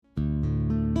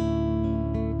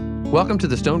Welcome to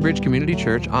the Stonebridge Community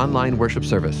Church online worship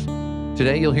service.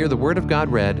 Today you'll hear the Word of God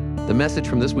read, the message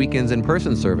from this weekend's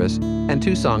in-person service, and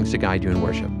 2 songs to guide you in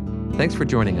worship. Thanks for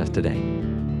joining us today.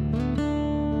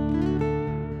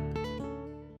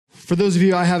 For those of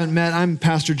you I haven't met, I'm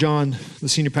Pastor John, the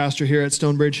senior pastor here at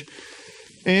Stonebridge.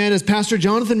 And as Pastor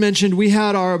Jonathan mentioned, we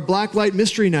had our Blacklight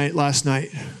Mystery Night last night,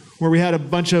 where we had a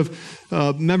bunch of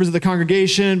members of the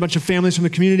congregation, a bunch of families from the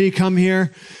community come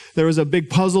here. There was a big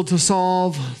puzzle to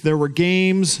solve. There were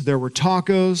games. There were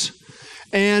tacos.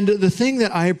 And the thing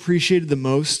that I appreciated the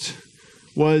most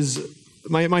was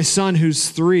my son, who's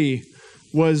 3,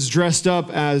 was dressed up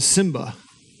as Simba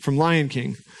from Lion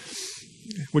King,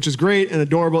 which is great and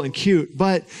adorable and cute.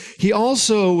 But he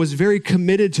also was very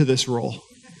committed to this role.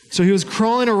 So he was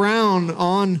crawling around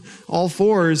on all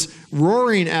fours,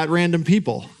 roaring at random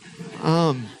people.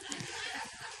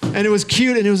 And it was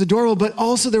cute and it was adorable, but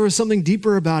also there was something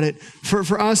deeper about it.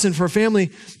 For us and for our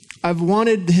family, I've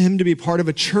wanted him to be part of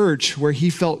a church where he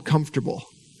felt comfortable.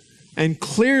 And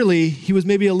clearly, he was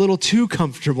maybe a little too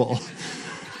comfortable.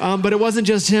 But it wasn't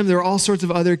just him. There were all sorts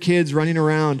of other kids running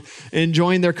around,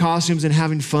 enjoying their costumes and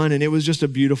having fun, and it was just a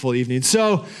beautiful evening.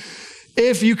 So,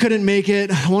 if you couldn't make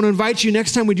it, I want to invite you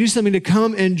next time we do something to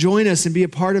come and join us and be a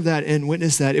part of that and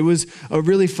witness that. It was a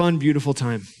really fun, beautiful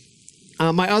time.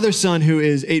 My other son, who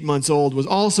is 8 months old, was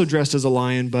also dressed as a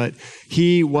lion, but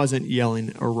he wasn't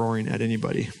yelling or roaring at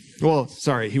anybody. Well,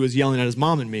 sorry, he was yelling at his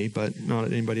mom and me, but not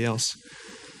at anybody else.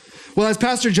 Well, as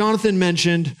Pastor Jonathan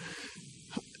mentioned,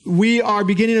 we are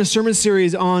beginning a sermon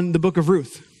series on the book of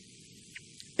Ruth.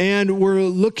 And we're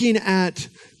looking at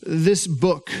this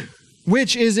book,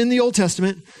 which is in the Old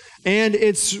Testament, and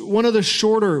it's one of the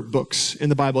shorter books in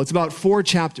the Bible. It's about 4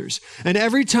 chapters. And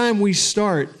every time we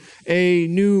start a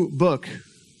new book,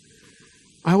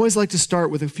 I always like to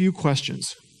start with a few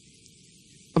questions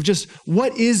of just,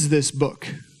 what is this book?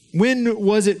 When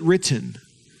was it written?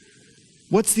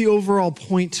 What's the overall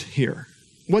point here?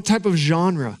 What type of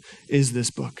genre is this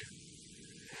book?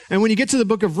 And when you get to the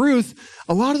book of Ruth,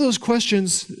 a lot of those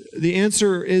questions, the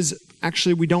answer is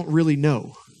actually we don't really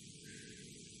know.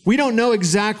 We don't know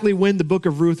exactly when the book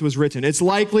of Ruth was written. It's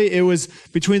likely it was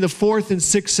between the 4th and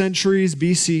 6th centuries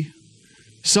BC.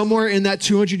 Somewhere in that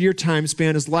 200-year time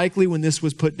span is likely when this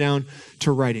was put down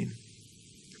to writing.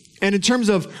 And in terms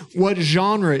of what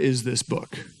genre is this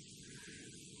book?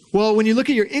 Well, when you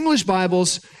look at your English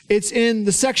Bibles, it's in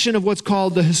the section of what's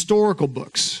called the historical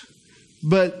books.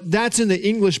 But that's in the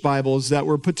English Bibles that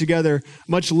were put together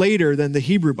much later than the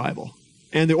Hebrew Bible.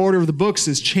 And the order of the books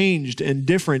is changed and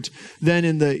different than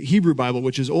in the Hebrew Bible,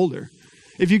 which is older.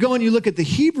 If you go and you look at the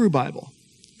Hebrew Bible,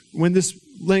 when this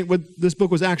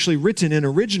book was actually written in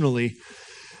originally,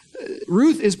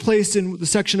 Ruth is placed in the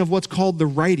section of what's called the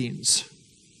writings.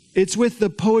 It's with the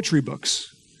poetry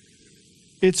books.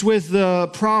 It's with the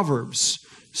Proverbs,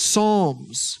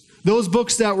 Psalms, those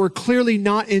books that were clearly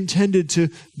not intended to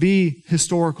be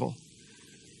historical.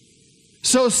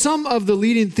 So some of the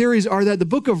leading theories are that the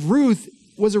book of Ruth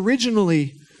was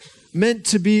originally meant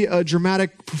to be a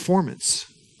dramatic performance,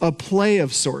 a play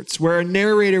of sorts, where a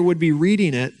narrator would be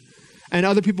reading it and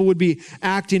other people would be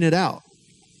acting it out.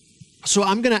 So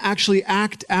I'm going to actually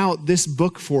act out this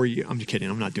book for you. I'm just kidding.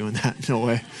 I'm not doing that. No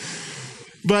way.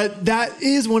 But that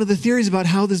is one of the theories about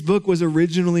how this book was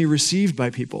originally received by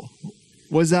people,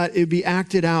 was that it be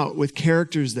acted out with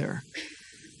characters there.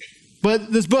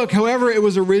 But this book, however it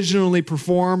was originally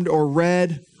performed or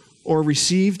read or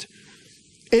received,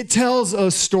 it tells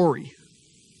a story.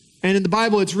 And in the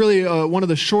Bible, it's really one of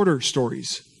the shorter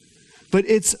stories. But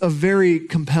it's a very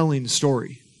compelling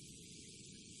story.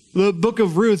 The book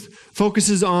of Ruth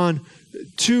focuses on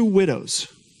 2 widows.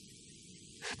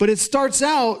 But it starts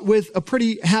out with a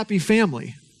pretty happy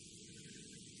family.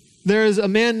 There's a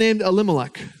man named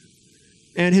Elimelech,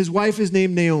 and his wife is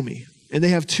named Naomi, and they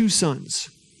have 2 sons.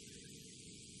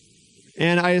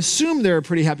 And I assume they're a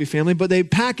pretty happy family, but they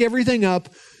pack everything up,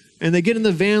 and they get in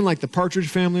the van like the Partridge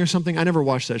Family or something. I never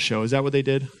watched that show. Is that what they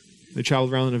did? They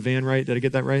traveled around in a van, right? Did I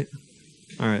get that right?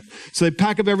 All right. So they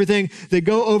pack up everything. They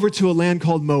go over to a land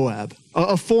called Moab,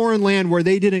 a foreign land where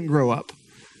they didn't grow up.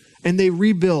 And they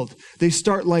rebuild. They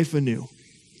start life anew.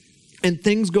 And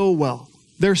things go well.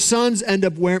 Their sons end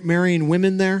up marrying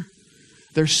women there.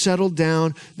 They're settled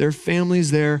down. Their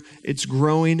family's there. It's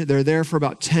growing. They're there for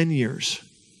about 10 years.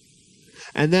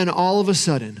 And then all of a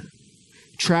sudden,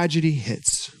 tragedy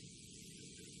hits.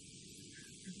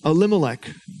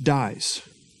 Elimelech dies.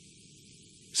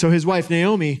 So his wife,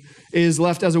 Naomi, is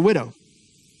left as a widow.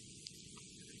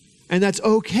 And that's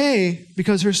okay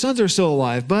because her sons are still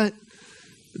alive, but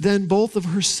then both of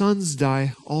her sons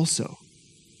die also.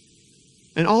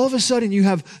 And all of a sudden, you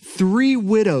have 3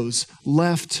 widows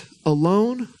left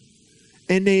alone.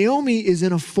 And Naomi is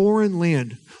in a foreign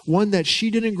land, one that she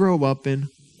didn't grow up in,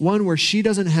 one where she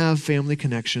doesn't have family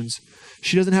connections.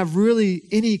 She doesn't have really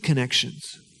any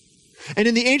connections. And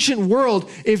in the ancient world,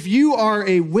 if you are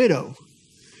a widow,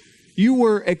 you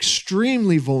were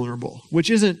extremely vulnerable, which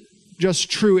isn't just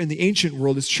true in the ancient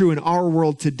world. It's true in our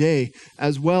world today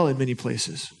as well in many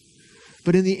places.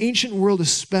 But in the ancient world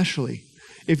especially,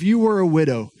 if you were a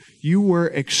widow, you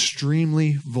were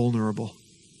extremely vulnerable.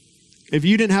 If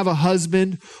you didn't have a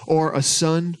husband or a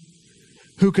son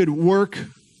who could work,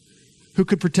 who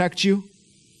could protect you,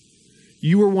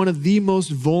 you were one of the most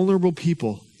vulnerable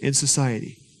people in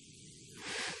society.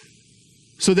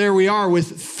 So there we are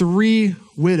with 3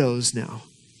 widows now.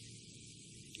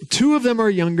 2 of them are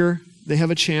younger. They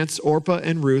have a chance, Orpah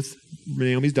and Ruth,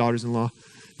 Naomi's daughters-in-law,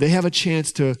 they have a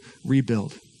chance to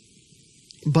rebuild.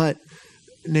 But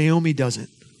Naomi doesn't.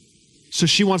 So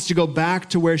she wants to go back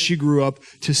to where she grew up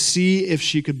to see if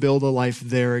she could build a life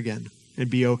there again and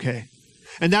be okay.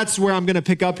 And that's where I'm going to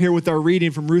pick up here with our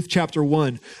reading from Ruth chapter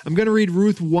 1. I'm going to read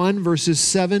Ruth 1 verses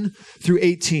 7 through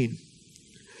 18.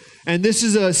 And this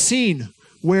is a scene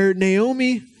where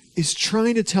Naomi is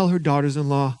trying to tell her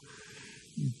daughters-in-law,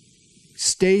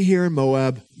 stay here in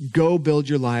Moab, go build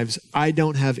your lives. I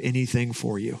don't have anything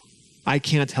for you. I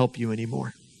can't help you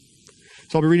anymore.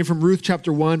 So I'll be reading from Ruth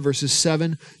chapter 1, verses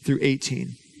 7 through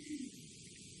 18.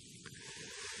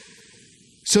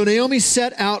 So Naomi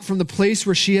set out from the place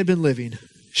where she had been living,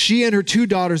 she and her 2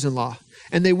 daughters-in-law,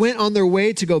 and they went on their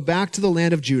way to go back to the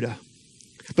land of Judah.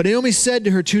 But Naomi said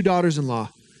to her 2 daughters-in-law,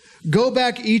 go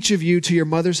back each of you to your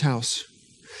mother's house.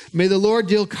 May the Lord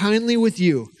deal kindly with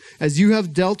you, as you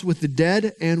have dealt with the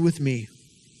dead and with me.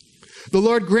 The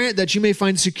Lord grant that you may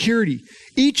find security,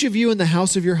 each of you in the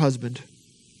house of your husband.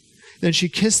 Then she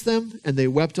kissed them, and they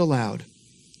wept aloud.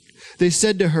 They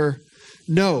said to her,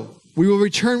 no, we will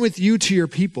return with you to your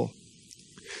people.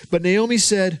 But Naomi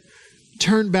said,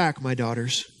 turn back, my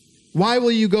daughters. Why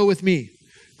will you go with me?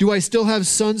 Do I still have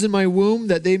sons in my womb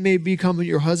that they may become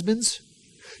your husbands?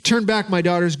 Turn back, my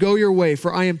daughters, go your way,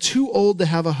 for I am too old to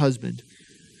have a husband.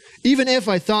 Even if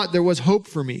I thought there was hope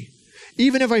for me,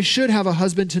 even if I should have a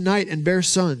husband tonight and bear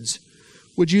sons,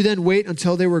 would you then wait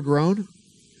until they were grown?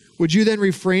 Would you then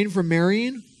refrain from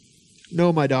marrying?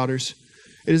 No, my daughters,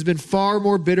 it has been far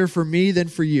more bitter for me than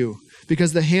for you,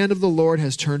 because the hand of the Lord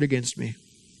has turned against me.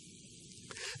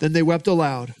 Then they wept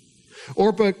aloud.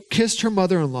 Orpah kissed her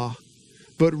mother-in-law,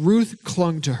 but Ruth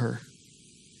clung to her.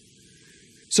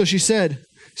 So she said,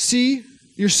 see,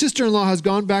 your sister-in-law has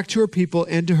gone back to her people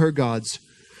and to her gods.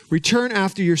 Return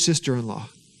after your sister-in-law.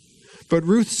 But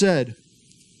Ruth said,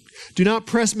 do not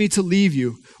press me to leave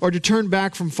you or to turn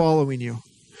back from following you.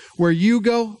 Where you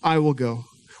go, I will go.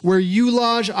 Where you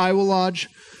lodge, I will lodge.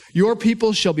 Your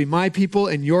people shall be my people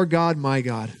and your God, my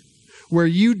God. Where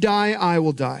you die, I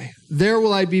will die. There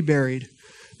will I be buried.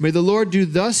 May the Lord do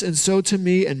thus and so to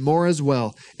me and more as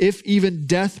well, if even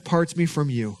death parts me from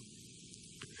you.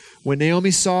 When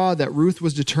Naomi saw that Ruth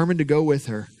was determined to go with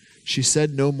her, she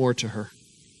said no more to her.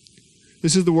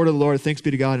 This is the word of the Lord. Thanks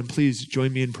be to God, and please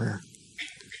join me in prayer.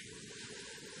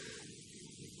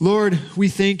 Lord, we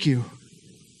thank you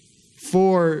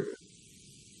for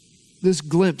this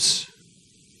glimpse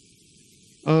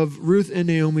of Ruth and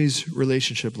Naomi's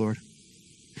relationship, Lord.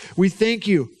 We thank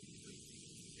you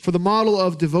for the model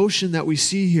of devotion that we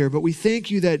see here, but we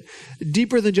thank you that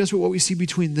deeper than just what we see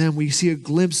between them, we see a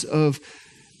glimpse of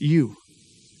you.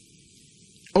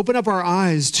 Open up our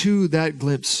eyes to that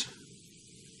glimpse.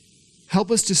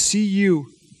 Help us to see you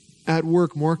at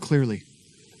work more clearly.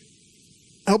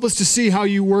 Help us to see how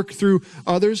you work through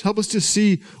others. Help us to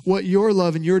see what your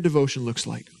love and your devotion looks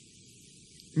like.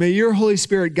 May your Holy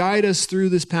Spirit guide us through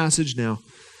this passage now.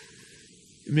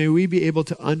 May we be able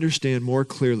to understand more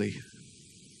clearly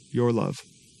your love.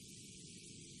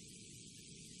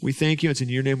 We thank you. It's in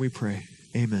your name we pray.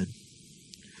 Amen.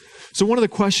 So one of the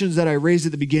questions that I raised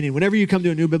at the beginning, whenever you come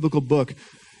to a new biblical book,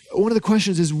 one of the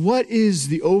questions is, what is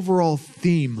the overall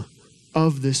theme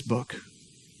of this book?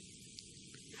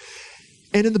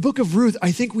 And in the book of Ruth,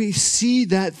 I think we see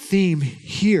that theme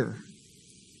here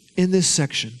in this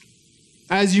section.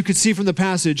 As you could see from the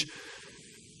passage,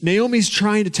 Naomi's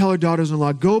trying to tell her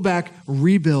daughters-in-law, go back,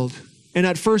 rebuild. And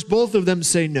at first, both of them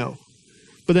say no.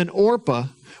 But then Orpah,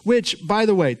 which, by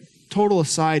the way, total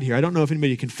aside here, I don't know if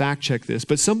anybody can fact check this,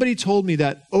 but somebody told me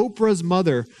that Oprah's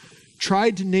mother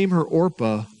tried to name her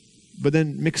Orpah, but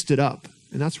then mixed it up.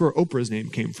 And that's where Oprah's name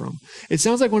came from. It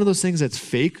sounds like one of those things that's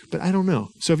fake, but I don't know.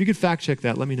 So if you could fact check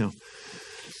that, let me know.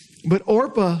 But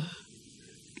Orpah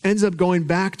ends up going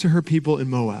back to her people in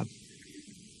Moab.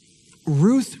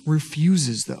 Ruth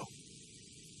refuses, though.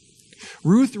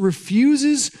 Ruth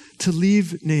refuses to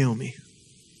leave Naomi.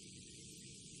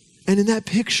 And in that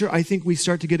picture, I think we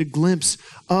start to get a glimpse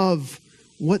of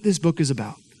what this book is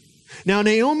about. Now,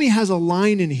 Naomi has a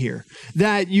line in here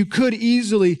that you could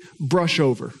easily brush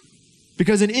over,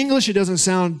 because in English, it doesn't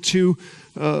sound too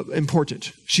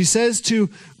important. She says to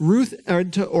Ruth, or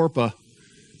to Orpah,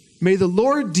 "May the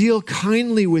Lord deal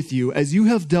kindly with you as you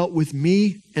have dealt with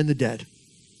me and the dead."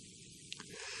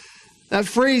 That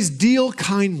phrase, "deal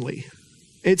kindly,"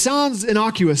 it sounds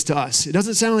innocuous to us. It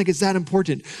doesn't sound like it's that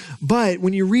important. But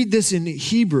when you read this in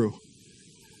Hebrew,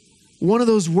 one of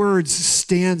those words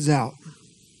stands out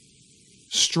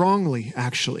strongly,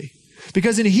 actually.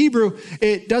 Because in Hebrew,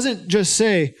 it doesn't just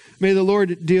say, "May the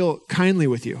Lord deal kindly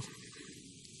with you."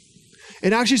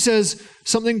 It actually says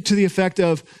something to the effect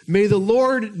of, "May the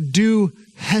Lord do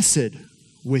hesed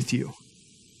with you."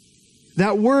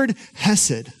 That word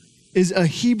hesed is a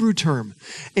Hebrew term,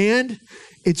 and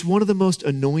it's one of the most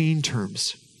annoying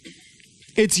terms.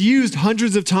 It's used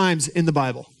hundreds of times in the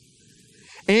Bible,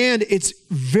 and it's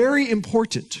very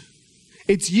important.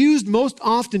 It's used most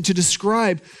often to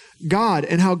describe God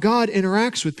and how God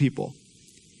interacts with people.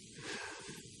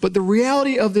 But the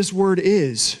reality of this word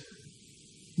is,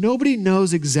 nobody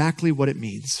knows exactly what it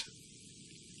means.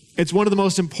 It's one of the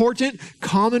most important,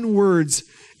 common words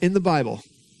in the Bible,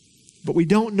 but we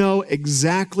don't know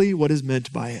exactly what is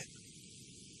meant by it.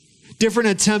 Different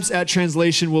attempts at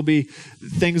translation will be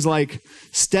things like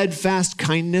steadfast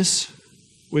kindness,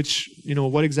 which,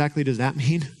 what exactly does that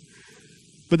mean?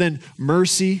 But then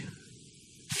mercy,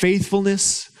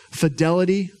 faithfulness,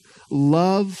 fidelity,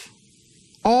 love,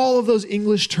 all of those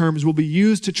English terms will be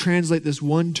used to translate this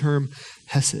one term,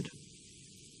 hesed.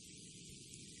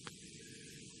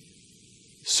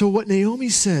 So what Naomi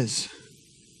says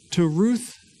to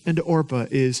Ruth and to Orpah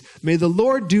is, "May the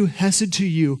Lord do hesed to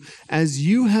you as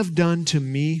you have done to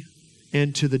me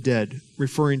and to the dead,"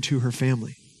 referring to her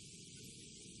family.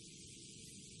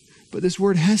 But this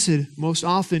word hesed most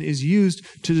often is used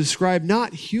to describe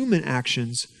not human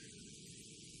actions,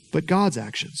 but God's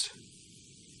actions.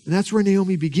 And that's where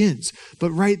Naomi begins.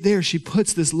 But right there, she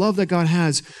puts this love that God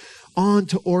has on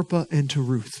to Orpah and to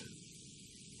Ruth.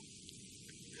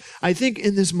 I think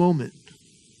in this moment,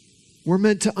 we're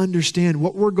meant to understand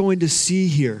what we're going to see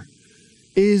here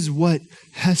is what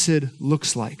hesed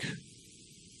looks like.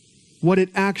 What it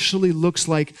actually looks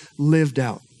like lived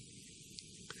out.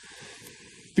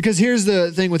 Because here's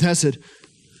the thing with hesed.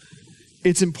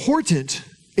 It's important.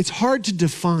 It's hard to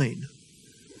define.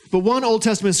 But one Old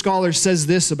Testament scholar says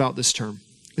this about this term.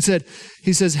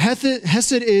 He says,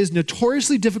 hesed is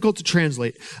notoriously difficult to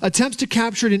translate. Attempts to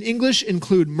capture it in English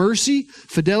include mercy,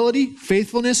 fidelity,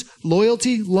 faithfulness,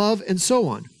 loyalty, love, and so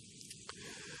on.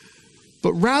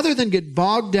 But rather than get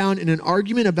bogged down in an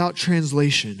argument about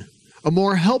translation, a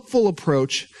more helpful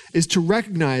approach is to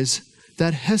recognize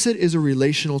that hesed is a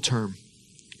relational term.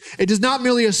 It does not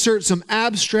merely assert some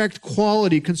abstract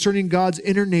quality concerning God's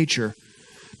inner nature,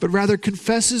 but rather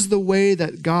confesses the way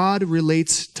that God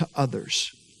relates to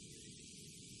others.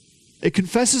 It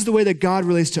confesses the way that God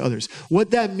relates to others.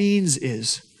 What that means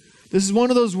is, this is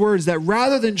one of those words that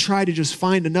rather than try to just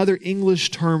find another English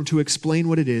term to explain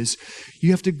what it is, you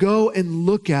have to go and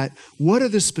look at what are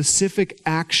the specific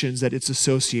actions that it's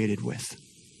associated with.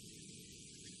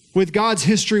 With God's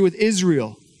history with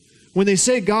Israel, when they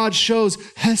say God shows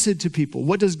hesed to people,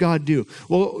 what does God do?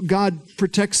 Well, God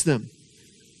protects them.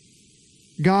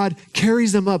 God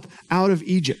carries them up out of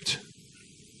Egypt.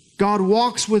 God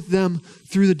walks with them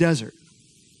through the desert.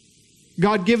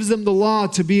 God gives them the law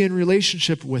to be in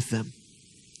relationship with them.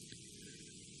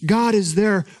 God is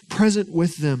there present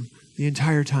with them the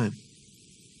entire time.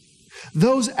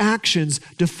 Those actions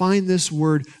define this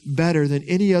word better than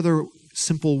any other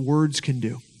simple words can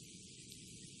do.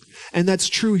 And that's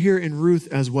true here in Ruth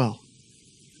as well.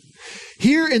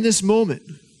 Here in this moment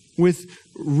with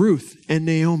Ruth and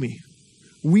Naomi,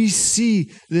 we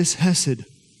see this hesed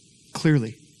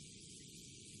clearly.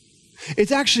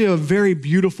 It's actually a very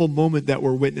beautiful moment that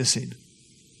we're witnessing.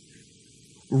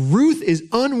 Ruth is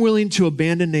unwilling to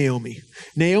abandon Naomi.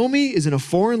 Naomi is in a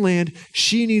foreign land.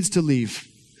 She needs to leave.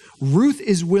 Ruth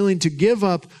is willing to give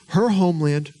up her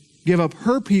homeland, give up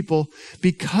her people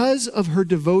because of her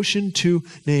devotion to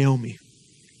Naomi.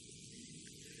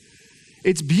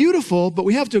 It's beautiful, but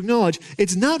we have to acknowledge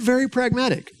it's not very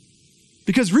pragmatic.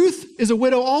 Because Ruth is a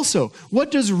widow also.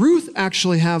 What does Ruth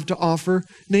actually have to offer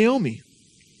Naomi?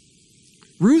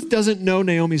 Ruth doesn't know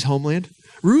Naomi's homeland.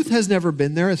 Ruth has never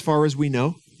been there as far as we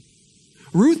know.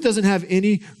 Ruth doesn't have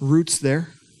any roots there.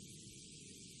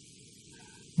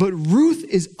 But Ruth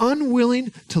is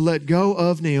unwilling to let go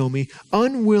of Naomi,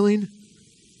 unwilling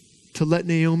to let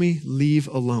Naomi leave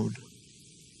alone.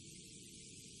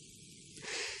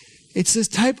 It's this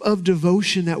type of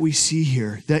devotion that we see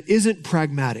here that isn't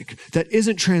pragmatic, that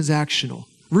isn't transactional.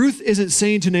 Ruth isn't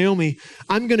saying to Naomi,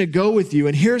 I'm going to go with you,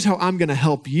 and here's how I'm going to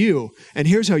help you, and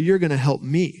here's how you're going to help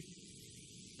me.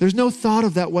 There's no thought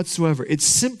of that whatsoever. It's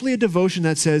simply a devotion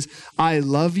that says, I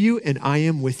love you and I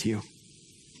am with you.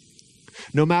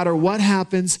 No matter what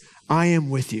happens, I am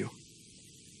with you.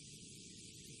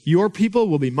 Your people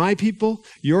will be my people.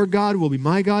 Your God will be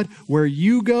my God. Where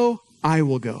you go, I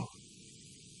will go.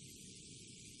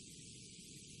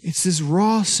 It's this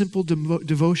raw, simple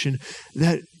devotion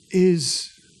that is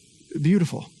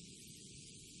beautiful.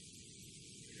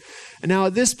 And now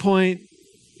at this point,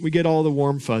 we get all the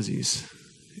warm fuzzies.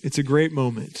 It's a great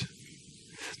moment.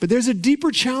 But there's a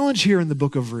deeper challenge here in the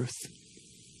book of Ruth.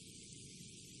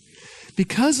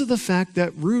 Because of the fact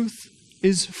that Ruth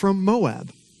is from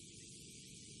Moab.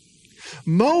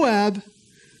 Moab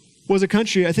was a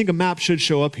country, I think a map should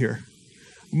show up here.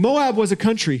 Moab was a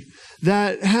country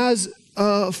that has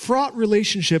a fraught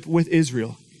relationship with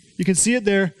Israel. You can see it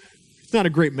there. It's not a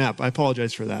great map. I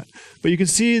apologize for that. But you can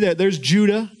see that there's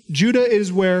Judah. Judah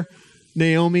is where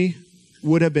Naomi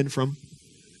would have been from.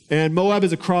 And Moab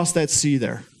is across that sea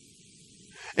there.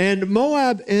 And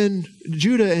Moab and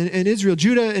Judah and Israel,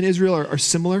 Judah and Israel are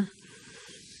similar.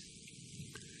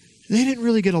 They didn't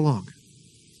really get along.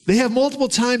 They have multiple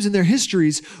times in their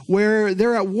histories where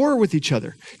they're at war with each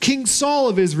other. King Saul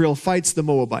of Israel fights the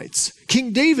Moabites.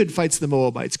 King David fights the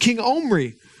Moabites. King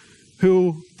Omri,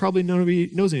 who probably nobody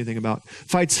knows anything about,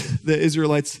 fights the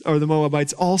Israelites or the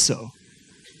Moabites also.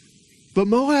 But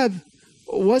Moab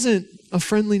wasn't a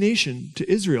friendly nation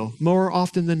to Israel more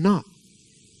often than not.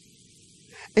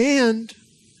 And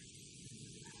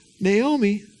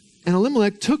Naomi and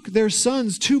Elimelech took their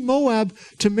sons to Moab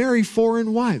to marry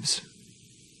foreign wives.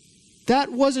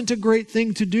 That wasn't a great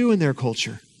thing to do in their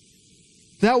culture.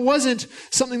 That wasn't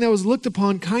something that was looked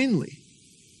upon kindly.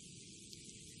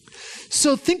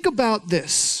 So think about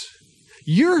this.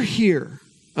 You're here,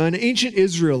 an ancient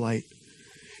Israelite,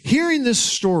 hearing this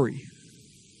story.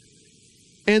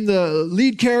 And the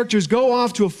lead characters go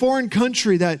off to a foreign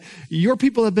country that your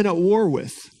people have been at war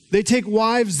with. They take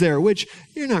wives there, which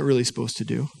you're not really supposed to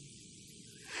do.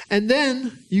 And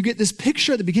then you get this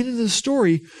picture at the beginning of the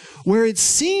story where it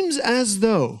seems as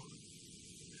though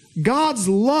God's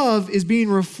love is being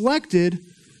reflected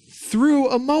through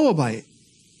a Moabite.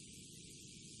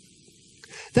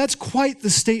 That's quite the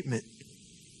statement.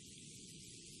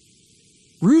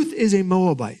 Ruth is a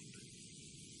Moabite.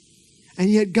 And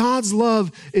yet God's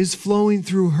love is flowing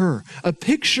through her. A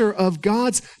picture of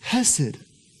God's hesed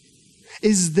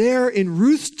is there in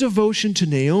Ruth's devotion to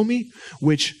Naomi,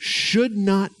 which should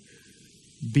not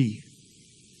be.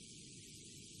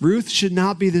 Ruth should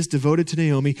not be this devoted to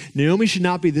Naomi. Naomi should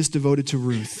not be this devoted to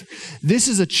Ruth. This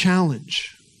is a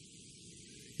challenge.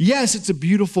 Yes, it's a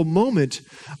beautiful moment,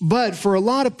 but for a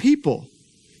lot of people,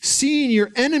 seeing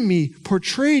your enemy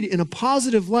portrayed in a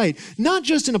positive light, not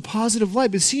just in a positive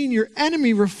light, but seeing your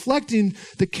enemy reflecting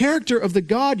the character of the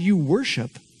God you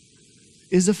worship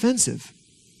is offensive.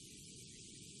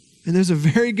 And there's a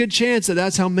very good chance that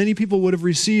that's how many people would have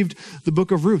received the book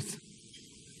of Ruth.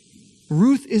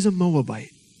 Ruth is a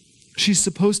Moabite. She's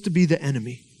supposed to be the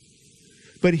enemy.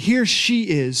 But here she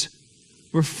is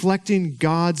reflecting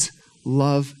God's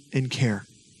love and care.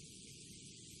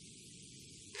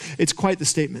 It's quite the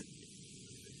statement.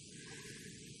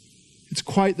 It's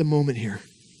quite the moment here.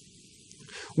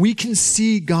 We can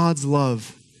see God's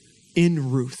love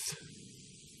in Ruth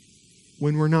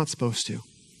when we're not supposed to.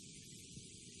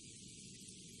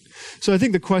 So I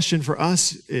think the question for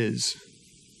us is,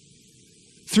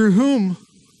 through whom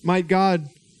might God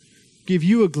give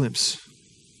you a glimpse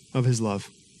of his love?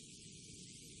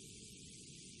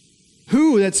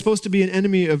 Who that's supposed to be an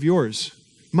enemy of yours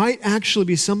might actually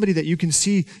be somebody that you can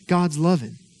see God's love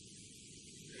in?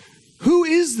 Who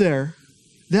is there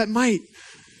that might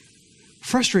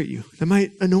frustrate you, that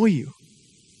might annoy you?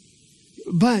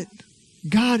 But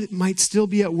God might still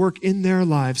be at work in their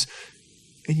lives,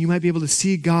 and you might be able to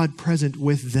see God present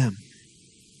with them.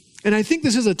 And I think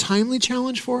this is a timely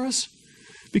challenge for us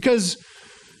because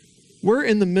we're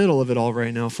in the middle of it all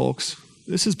right now, folks.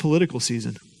 This is political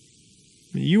season.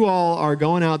 You all are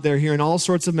going out there hearing all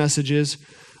sorts of messages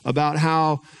about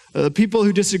how people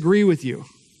who disagree with you,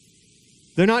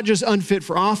 they're not just unfit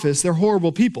for office, they're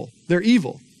horrible people. They're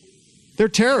evil. They're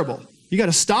terrible. You got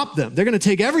to stop them. They're going to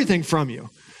take everything from you.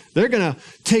 They're going to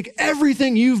take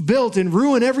everything you've built and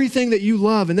ruin everything that you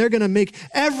love, and they're going to make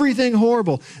everything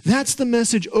horrible. That's the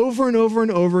message over and over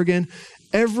and over again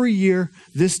every year,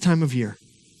 this time of year.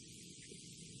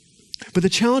 But the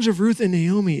challenge of Ruth and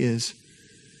Naomi is,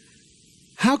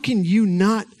 how can you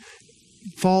not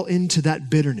fall into that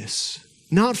bitterness,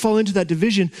 not fall into that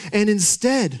division, and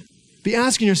instead be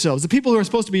asking yourselves, the people who are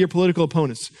supposed to be your political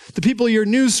opponents, the people your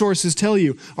news sources tell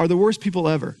you are the worst people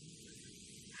ever,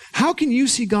 how can you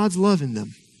see God's love in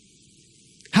them?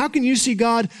 How can you see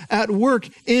God at work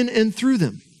in and through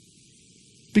them?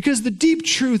 Because the deep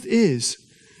truth is,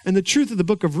 and the truth of the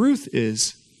book of Ruth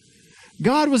is,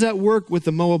 God was at work with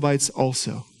the Moabites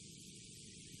also.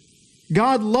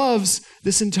 God loves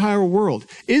this entire world.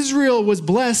 Israel was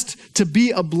blessed to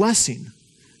be a blessing,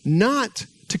 not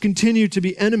to continue to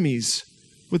be enemies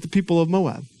with the people of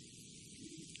Moab.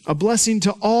 A blessing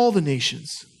to all the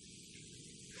nations.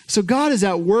 So God is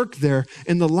at work there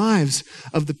in the lives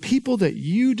of the people that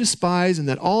you despise and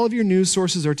that all of your news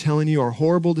sources are telling you are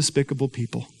horrible, despicable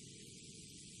people.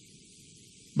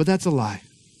 But that's a lie.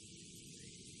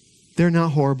 They're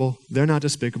not horrible. They're not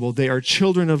despicable. They are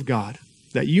children of God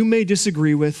that you may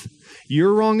disagree with.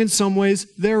 You're wrong in some ways.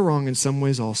 They're wrong in some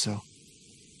ways also.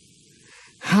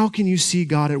 How can you see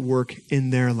God at work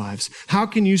in their lives? How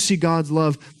can you see God's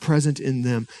love present in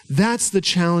them? That's the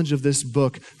challenge of this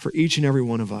book for each and every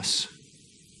one of us.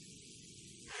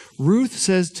 Ruth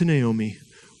says to Naomi,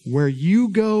 where you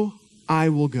go, I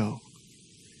will go.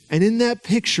 And in that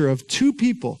picture of two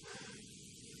people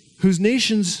whose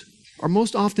nations are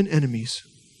most often enemies,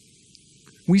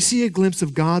 we see a glimpse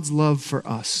of God's love for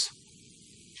us.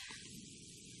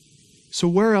 So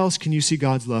where else can you see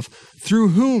God's love? Through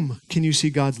whom can you see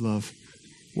God's love?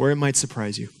 Where it might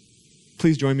surprise you.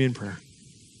 Please join me in prayer.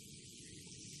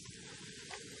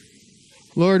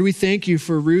 Lord, we thank you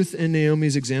for Ruth and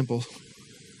Naomi's example.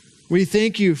 We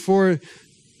thank you for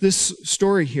this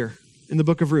story here in the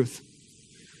book of Ruth.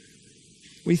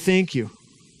 We thank you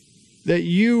that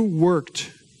you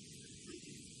worked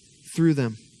through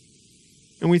them.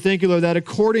 And we thank you, Lord, that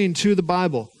according to the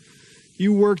Bible,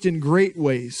 you worked in great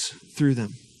ways through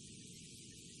them.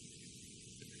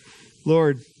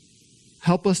 Lord,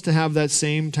 help us to have that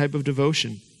same type of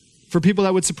devotion for people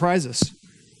that would surprise us.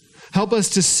 Help us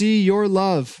to see your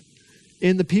love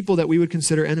in the people that we would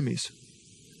consider enemies.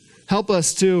 Help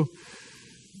us to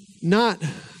not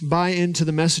buy into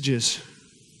the messages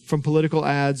from political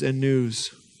ads and news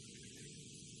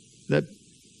that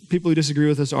people who disagree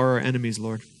with us are our enemies,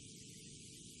 Lord.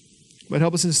 But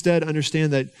help us instead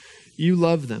understand that you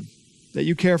love them, that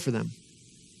you care for them,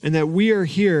 and that we are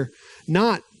here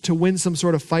not to win some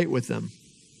sort of fight with them,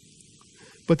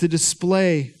 but to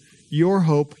display your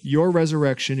hope, your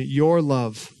resurrection, your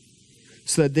love,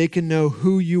 so that they can know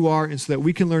who you are and so that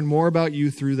we can learn more about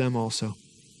you through them also.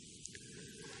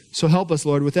 So help us,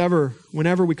 Lord,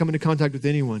 whenever we come into contact with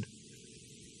anyone,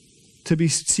 to be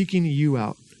seeking you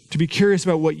out, to be curious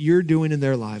about what you're doing in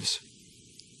their lives.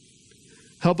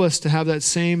 Help us to have that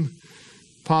same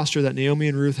posture that Naomi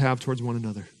and Ruth have towards one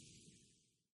another.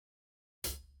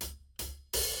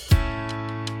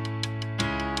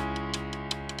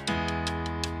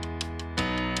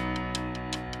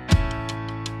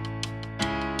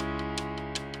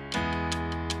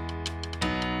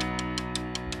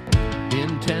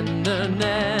 In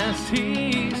tenderness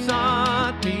he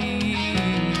sought me,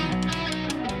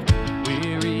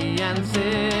 weary and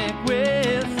sick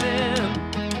with sin,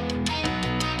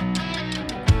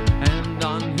 and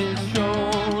on his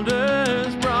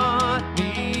shoulders brought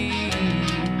me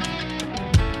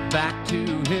back to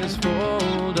his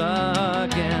fold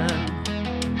again.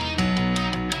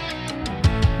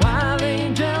 While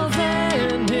angels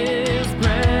in his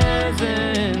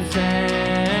presence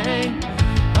sang,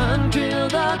 until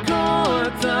the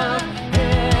courts of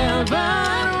heaven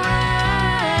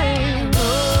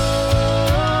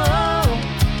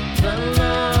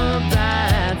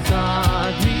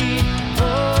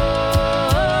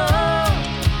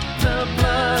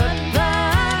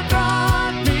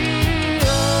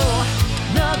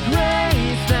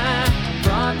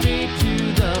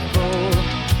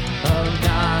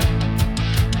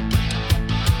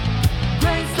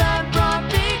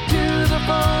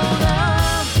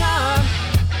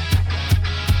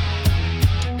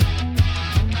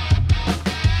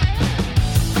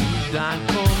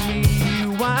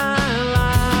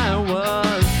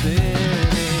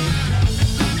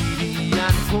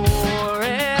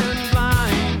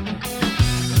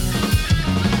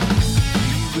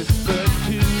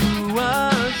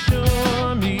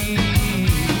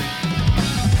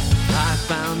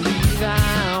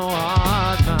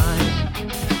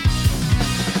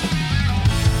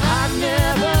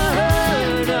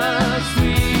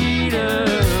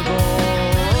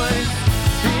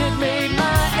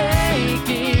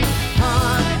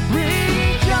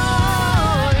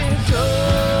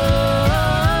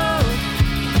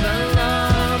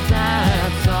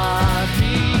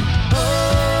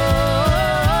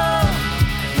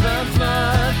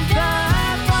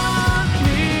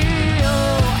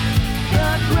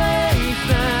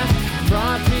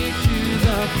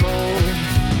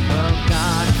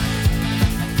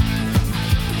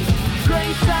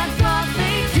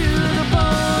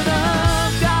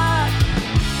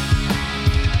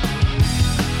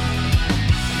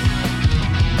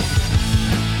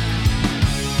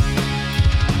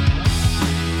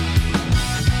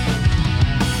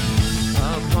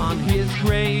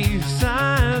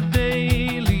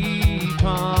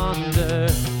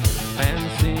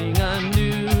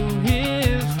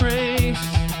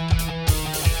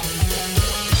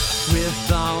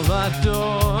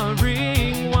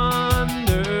adoring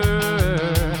wonder.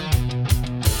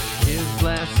 His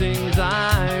blessings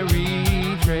I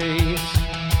retrace.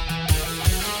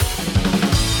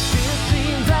 It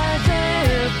seems as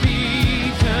if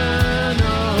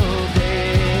eternal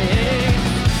days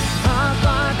are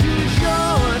far too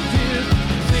short to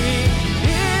sing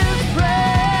His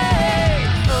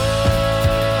praise. Oh,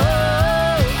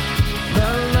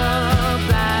 the love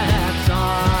that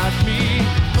sought me.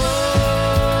 Oh,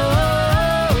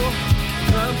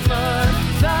 the blood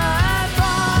that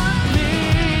bought me.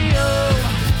 Oh,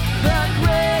 the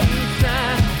grace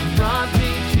that brought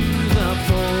me to the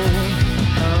fold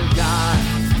of God.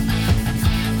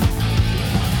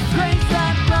 Grace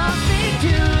that brought me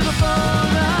to the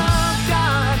fold of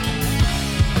God.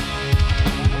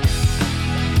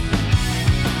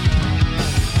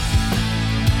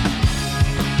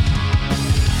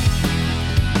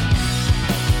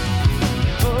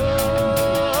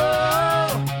 Oh,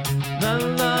 the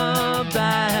love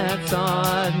that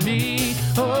sought me.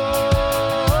 Oh,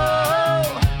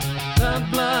 the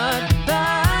blood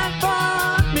that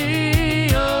bought me.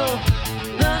 Oh,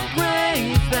 the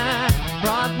grace that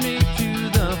brought me to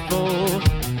the fold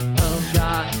of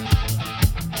God.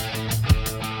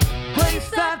 Grace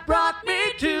that brought me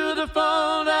to the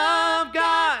fold of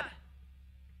God.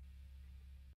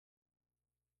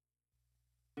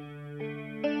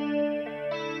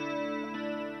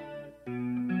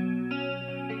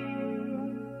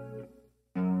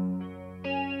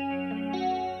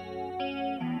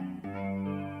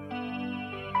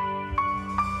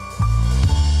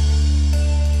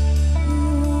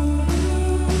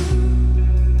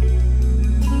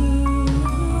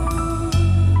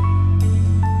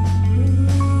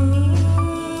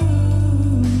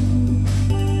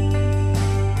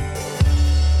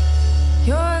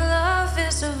 Your love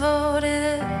is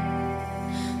devoted,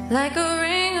 like a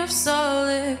ring of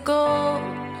solid gold,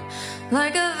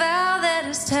 like a vow that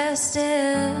is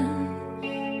tested,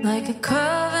 like a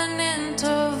covenant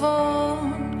of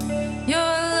old. Your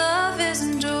love is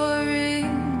enduring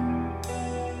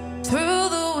through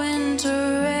the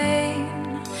winter rain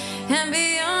and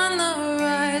beyond the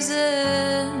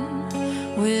horizon,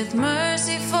 with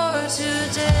mercy for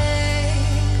today.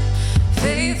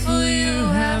 Faithful you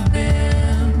have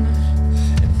been,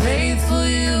 and faithful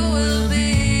you will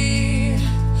be.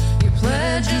 You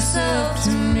pledge yourself to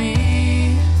me,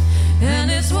 and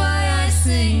it's why I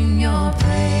sing your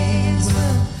praise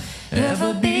will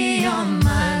ever be on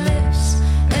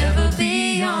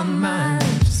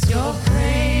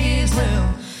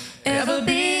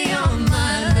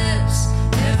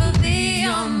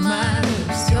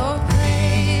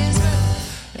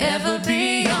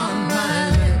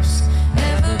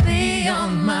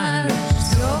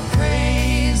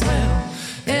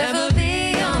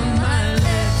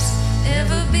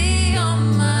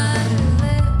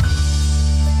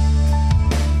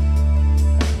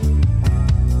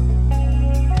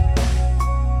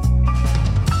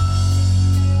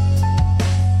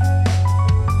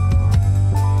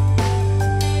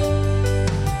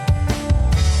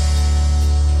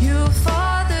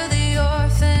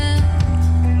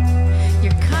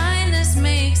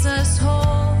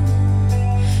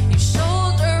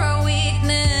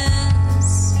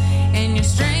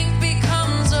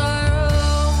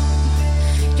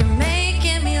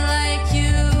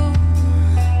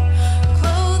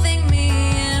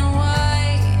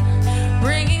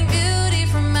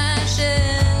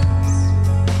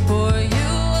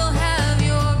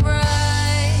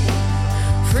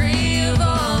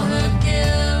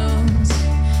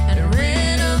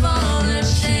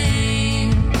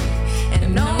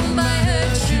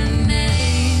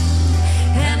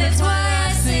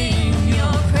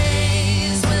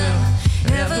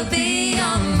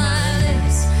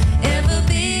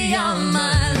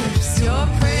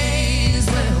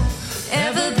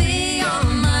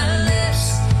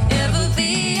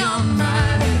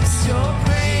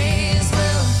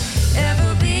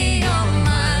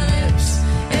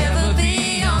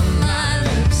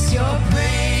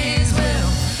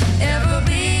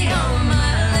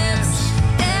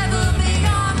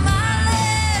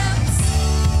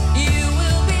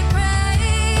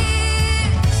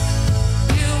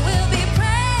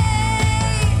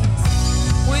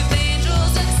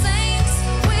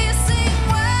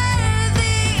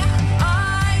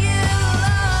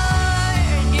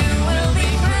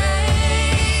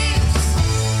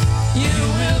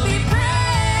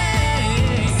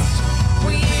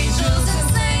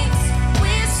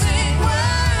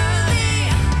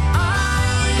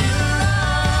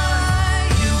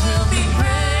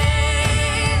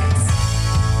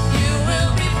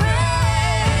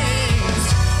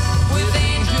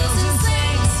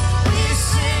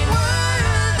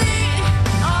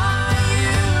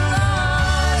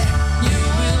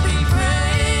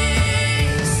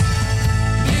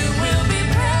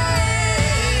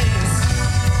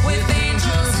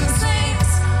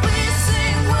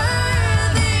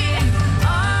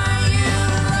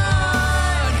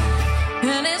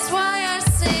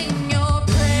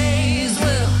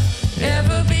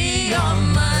young.